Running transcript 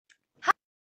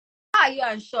how are you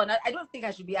and Shaun? I don't think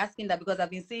I should be asking that because I've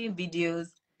been seeing videos.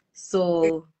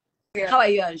 So Yeah. how are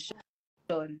you and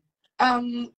Shaun?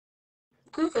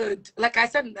 Good. Like I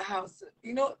said in the house,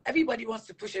 everybody wants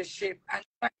to push a ship, and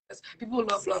people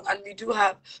love love, and we do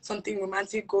have something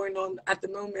romantic going on at the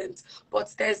moment.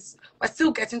 But we're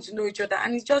still getting to know each other,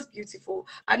 and it's just beautiful.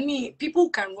 And me, people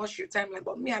can rush your timeline,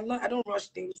 but me, I'm not. I don't rush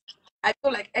things. I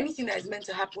feel like anything that is meant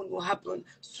to happen will happen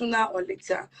sooner or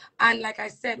later. And like I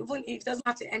said, even if it doesn't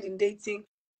have to end in dating,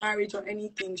 marriage, or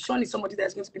anything, Shaun is somebody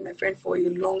that's going to be my friend for a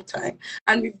long time,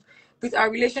 and with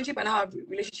our relationship and how our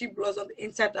relationship blossomed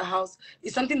inside the house,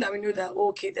 it's something that we know that,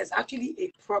 okay, there's actually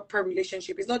a proper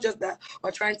relationship. It's not just that we're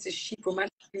trying to ship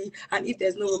romantically, and if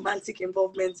there's no romantic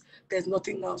involvement, there's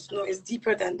nothing else. No, it's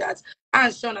deeper than that. I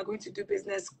and Shaun are going to do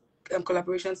business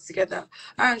collaborations together.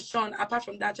 I and Shaun, apart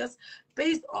from that, just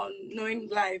based on knowing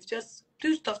life, just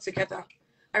do stuff together.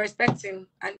 I respect him,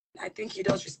 and I think he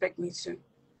does respect me too.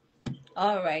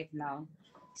 All right now.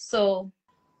 So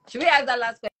should we ask that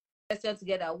last question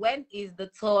together? When is the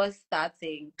tour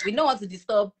starting? We don't want to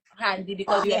disturb Handy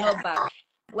because you're not back.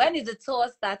 When is the tour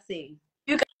starting?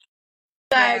 You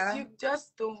guys, you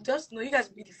just know. You guys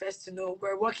will be the first to know.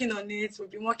 We're working on it.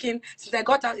 We've been working since I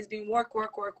got out. It's been work.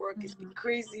 It's been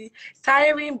crazy, it's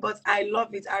tiring, but I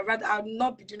love it. I'll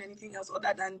not be doing anything else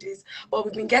other than this. But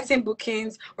we've been getting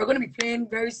bookings. We're going to be playing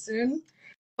very soon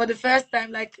for the first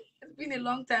time. Like, it's been a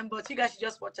long time, but you guys should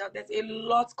just watch out. There's a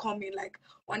lot coming. Like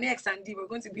Wanni X and D, we're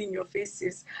going to be in your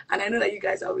faces, and I know that you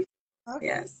guys are waiting. Okay.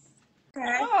 Yes.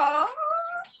 Okay. Oh,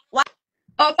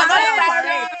 thank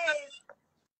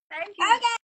you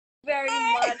very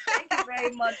much. Thank you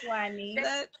very much, Wanni.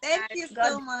 Thank you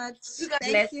so much.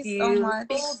 Thank you so much.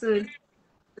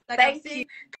 Like Thank you.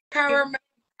 Caramel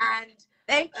and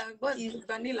what's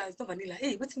vanilla? It's not vanilla.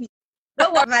 Hey, what's me? No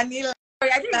what vanilla.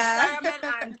 I think it's caramel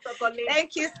and chocolate.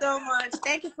 Thank you so much.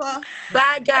 Thank you for.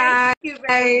 Bye, guys. Thank you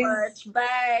very much.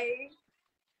 Bye.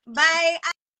 Bye.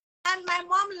 And my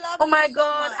mom loves. Oh my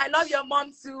God, I love your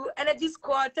mom too. Energy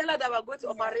Squad. Tell her that we're going to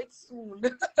operate soon.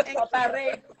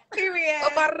 Operate. Period.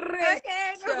 Operate.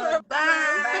 Okay.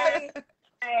 Bye.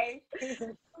 Bye.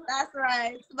 That's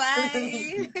right.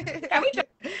 Bye.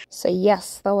 So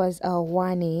yes, that was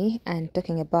Wanni and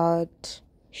talking about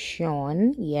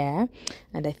Shaun, yeah.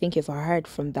 And I think you've heard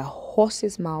from the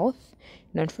horse's mouth,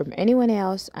 not from anyone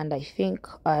else. And I think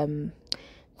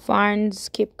fans,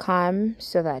 keep calm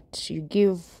so that you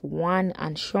give Wanni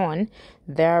and Shaun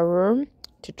their room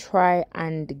to try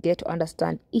and get to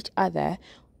understand each other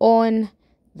on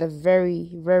the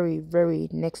very, very, very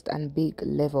next and big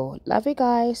level. Love you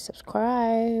guys.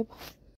 Subscribe.